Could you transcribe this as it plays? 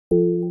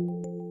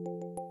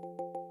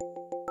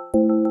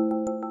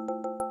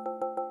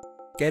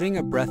Getting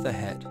a breath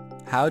ahead.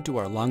 How do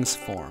our lungs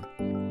form?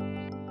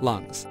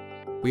 Lungs.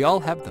 We all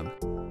have them,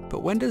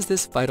 but when does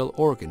this vital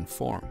organ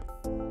form?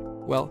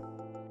 Well,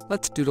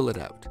 let's doodle it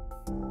out.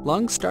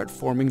 Lungs start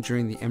forming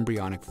during the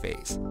embryonic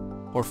phase,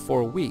 or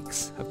 4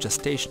 weeks of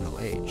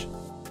gestational age.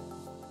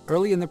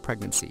 Early in the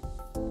pregnancy,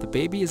 the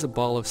baby is a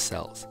ball of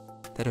cells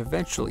that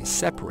eventually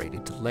separate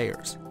into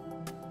layers,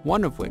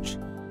 one of which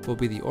will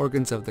be the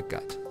organs of the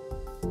gut.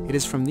 It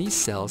is from these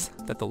cells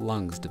that the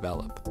lungs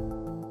develop.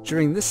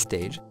 During this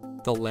stage,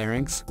 the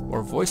larynx,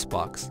 or voice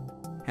box,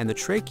 and the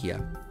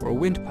trachea, or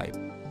windpipe,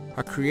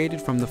 are created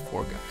from the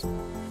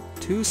foregut.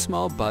 2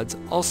 small buds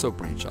also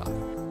branch off,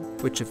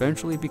 which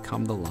eventually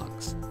become the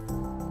lungs.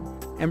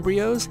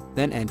 Embryos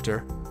then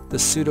enter the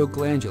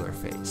pseudoglandular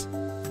phase,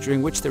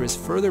 during which there is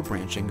further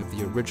branching of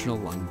the original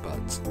lung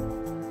buds.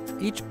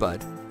 Each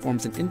bud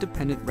forms an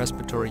independent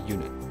respiratory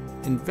unit,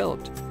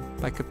 enveloped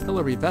by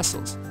capillary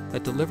vessels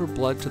that deliver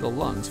blood to the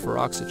lungs for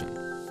oxygen.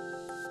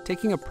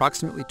 Taking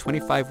approximately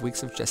 25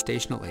 weeks of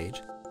gestational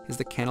age is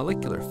the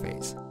canalicular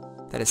phase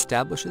that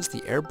establishes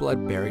the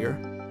air-blood barrier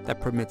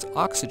that permits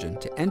oxygen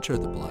to enter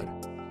the blood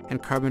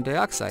and carbon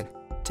dioxide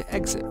to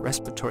exit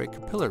respiratory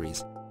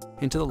capillaries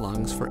into the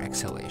lungs for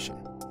exhalation.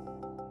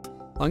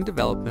 Lung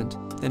development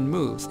then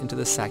moves into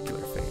the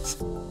saccular phase.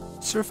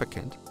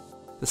 Surfactant,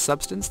 the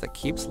substance that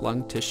keeps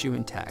lung tissue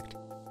intact,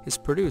 is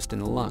produced in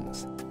the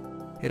lungs.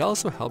 It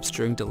also helps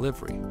during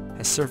delivery,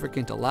 as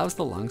surfactant allows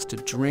the lungs to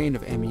drain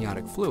of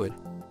amniotic fluid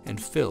and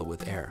fill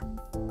with air.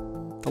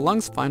 The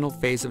lung's final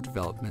phase of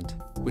development,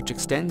 which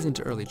extends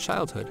into early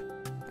childhood,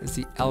 is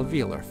the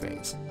alveolar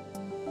phase.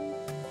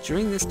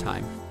 During this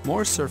time,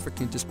 more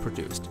surfactant is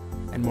produced,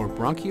 and more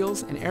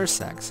bronchioles and air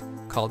sacs,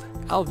 called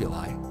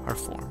alveoli, are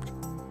formed.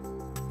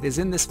 It is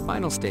in this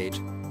final stage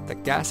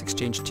that gas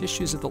exchange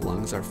tissues of the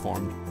lungs are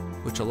formed,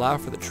 which allow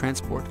for the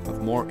transport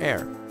of more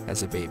air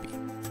as a baby.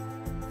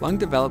 Lung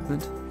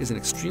development is an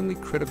extremely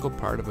critical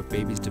part of a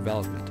baby's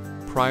development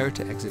prior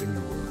to exiting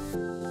the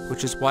womb,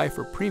 which is why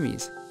for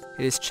preemies,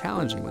 it is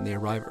challenging when they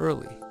arrive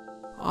early.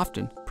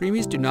 Often,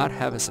 preemies do not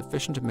have a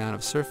sufficient amount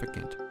of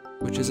surfactant,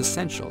 which is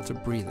essential to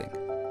breathing,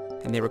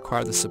 and they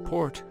require the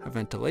support of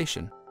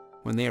ventilation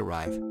when they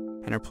arrive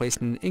and are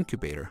placed in an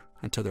incubator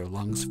until their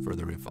lungs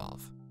further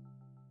evolve.